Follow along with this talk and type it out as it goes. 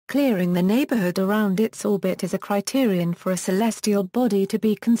clearing the neighbourhood around its orbit is a criterion for a celestial body to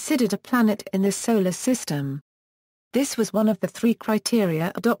be considered a planet in the Solar System. This was one of the 3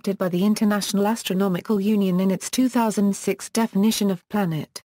 criteria adopted by the International Astronomical Union in its 2006 definition of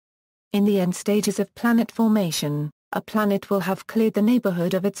planet. In the end stages of planet formation, a planet will have cleared the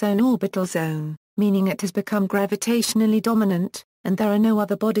neighbourhood of its own orbital zone, meaning it has become gravitationally dominant, and there are no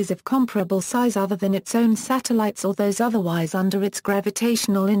other bodies of comparable size other than its own satellites or those otherwise under its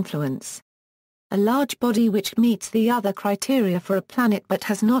gravitational influence. A large body which meets the other criteria for a planet but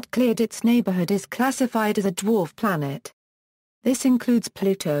has not cleared its neighbourhood is classified as a dwarf planet. This includes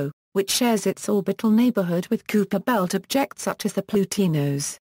Pluto, which shares its orbital neighbourhood with Kuiper belt objects such as the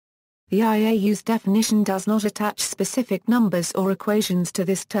plutinos. The IAU's definition does not attach specific numbers or equations to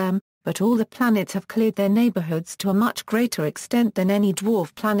this term, but all the planets have cleared their neighbourhoods to a much greater extent than any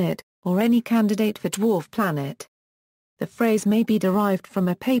dwarf planet, or any candidate for dwarf planet. The phrase may be derived from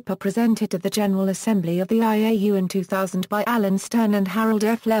a paper presented to the General Assembly of the IAU in 2000 by Alan Stern and Harold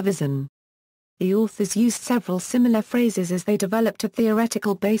F. Leveson. The authors used several similar phrases as they developed a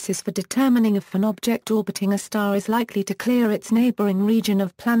theoretical basis for determining if an object orbiting a star is likely to clear its neighbouring region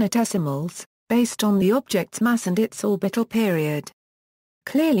of planetesimals, based on the object's mass and its orbital period.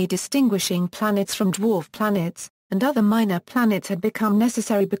 Clearly distinguishing planets from dwarf planets, and other minor planets had become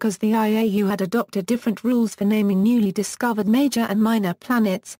necessary because the IAU had adopted different rules for naming newly discovered major and minor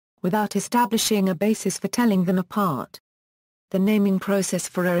planets, without establishing a basis for telling them apart. The naming process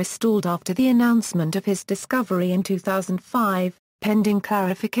for ERA stalled after the announcement of his discovery in 2005, pending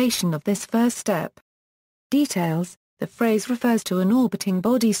clarification of this first step. Details: the phrase refers to an orbiting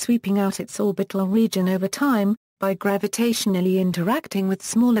body sweeping out its orbital region over time, by gravitationally interacting with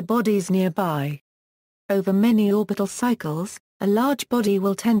smaller bodies nearby. Over many orbital cycles, a large body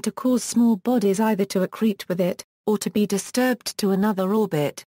will tend to cause small bodies either to accrete with it, or to be disturbed to another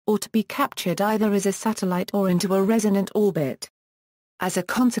orbit, or to be captured either as a satellite or into a resonant orbit. As a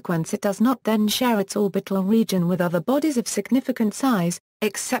consequence, it does not then share its orbital region with other bodies of significant size,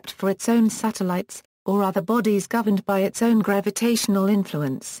 except for its own satellites, or other bodies governed by its own gravitational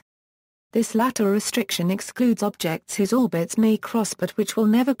influence. This latter restriction excludes objects whose orbits may cross but which will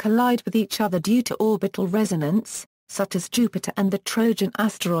never collide with each other due to orbital resonance, such as Jupiter and the Trojan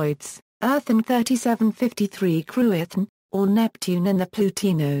asteroids, Earth and 3753 Criterion, or Neptune and the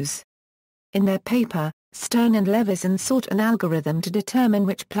plutinos. In their paper, Stern and Leveson sought an algorithm to determine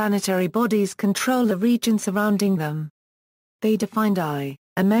which planetary bodies control the region surrounding them. They defined I,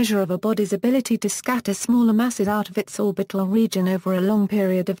 a measure of a body's ability to scatter smaller masses out of its orbital region over a long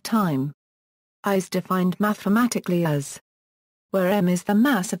period of time. I is defined mathematically as where m is the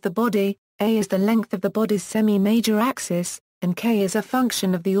mass of the body, a is the length of the body's semi-major axis, and k is a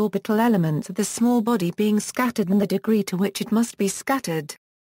function of the orbital elements of the small body being scattered and the degree to which it must be scattered.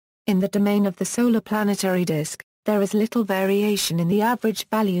 In the domain of the solar planetary disk, there is little variation in the average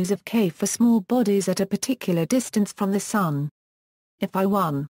values of k for small bodies at a particular distance from the Sun. If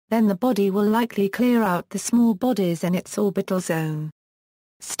I1, then the body will likely clear out the small bodies in its orbital zone.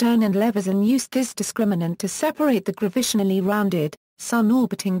 Stern and Leveson used this discriminant to separate the gravitationally rounded,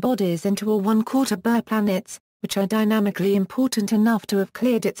 Sun-orbiting bodies into a 1/4 Bohr planets, which are dynamically important enough to have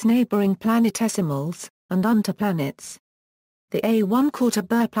cleared its neighboring planetesimals, and unterplanets. The A 1/4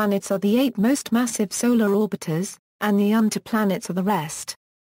 Bohr planets are the 8 most massive solar orbiters, and the unterplanets are the rest.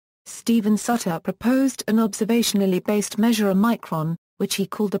 Stephen Sutter proposed an observationally based measure a micron, which he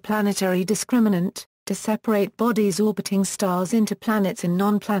called the planetary discriminant, to separate bodies orbiting stars into planets and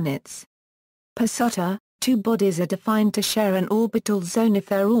non-planets. Per Sutter, 2 bodies are defined to share an orbital zone if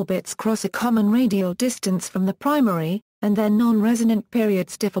their orbits cross a common radial distance from the primary, and their non-resonant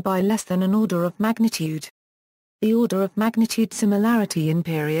periods differ by less than an order of magnitude. The order of magnitude similarity in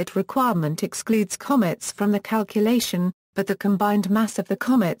period requirement excludes comets from the calculation, but the combined mass of the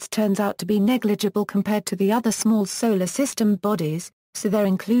comets turns out to be negligible compared to the other small solar system bodies, so their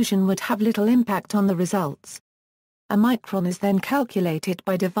inclusion would have little impact on the results. A micron is then calculated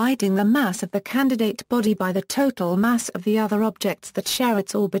by dividing the mass of the candidate body by the total mass of the other objects that share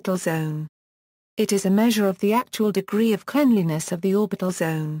its orbital zone. It is a measure of the actual degree of cleanliness of the orbital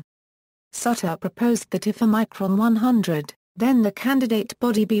zone. Sutter proposed that if a micron 100, then the candidate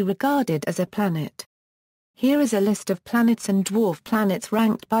body be regarded as a planet. Here is a list of planets and dwarf planets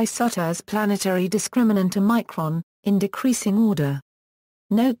ranked by Sutter's planetary discriminant a micron, in decreasing order.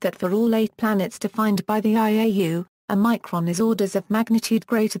 Note that for all 8 planets defined by the IAU, a micron is orders of magnitude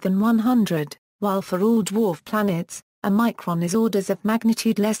greater than 100, while for all dwarf planets, a micron is orders of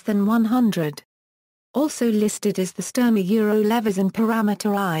magnitude less than 100. Also listed is the Sturm-Leveson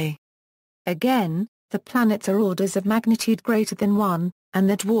parameter I. Again, the planets are orders of magnitude greater than 1, and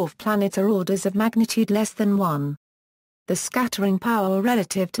the dwarf planets are orders of magnitude less than 1. The scattering power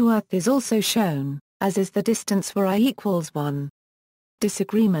relative to Earth is also shown, as is the distance where I equals 1.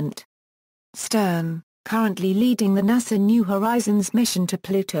 Disagreement. Stern, currently leading the NASA New Horizons mission to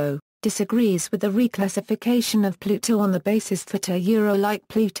Pluto, disagrees with the reclassification of Pluto on the basis that like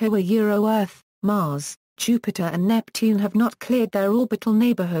Pluto Earth, Mars, Jupiter and Neptune have not cleared their orbital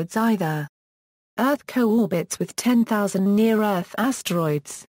neighborhoods either. Earth co-orbits with 10,000 near-Earth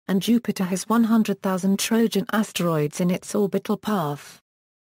asteroids, and Jupiter has 100,000 Trojan asteroids in its orbital path.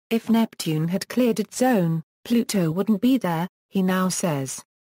 If Neptune had cleared its zone, Pluto wouldn't be there, he now says.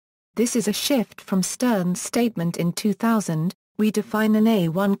 This is a shift from Stern's statement in 2000, we define an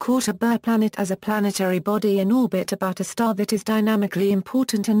A1/4 planet as a planetary body in orbit about a star that is dynamically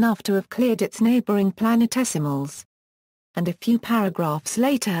important enough to have cleared its neighboring planetesimals. And a few paragraphs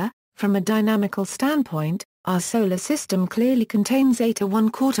later, from a dynamical standpoint, our solar system clearly contains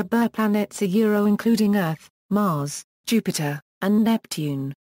A1/4 planets including Earth, Mars, Jupiter, and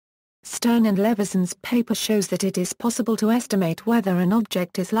Neptune. Stern and Leverson's paper shows that it is possible to estimate whether an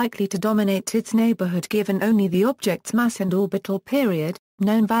object is likely to dominate its neighborhood given only the object's mass and orbital period,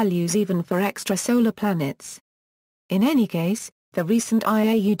 known values even for extrasolar planets. In any case, the recent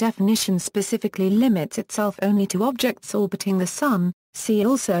IAU definition specifically limits itself only to objects orbiting the Sun. See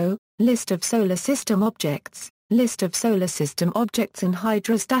also, List of solar system objects, List of solar system objects in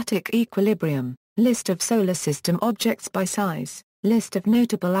hydrostatic equilibrium, List of solar system objects by size, List of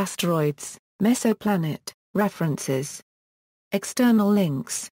notable asteroids, Mesoplanet, references. External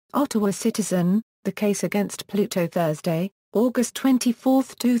links, Ottawa Citizen, The Case Against Pluto Thursday, August 24,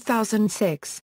 2006.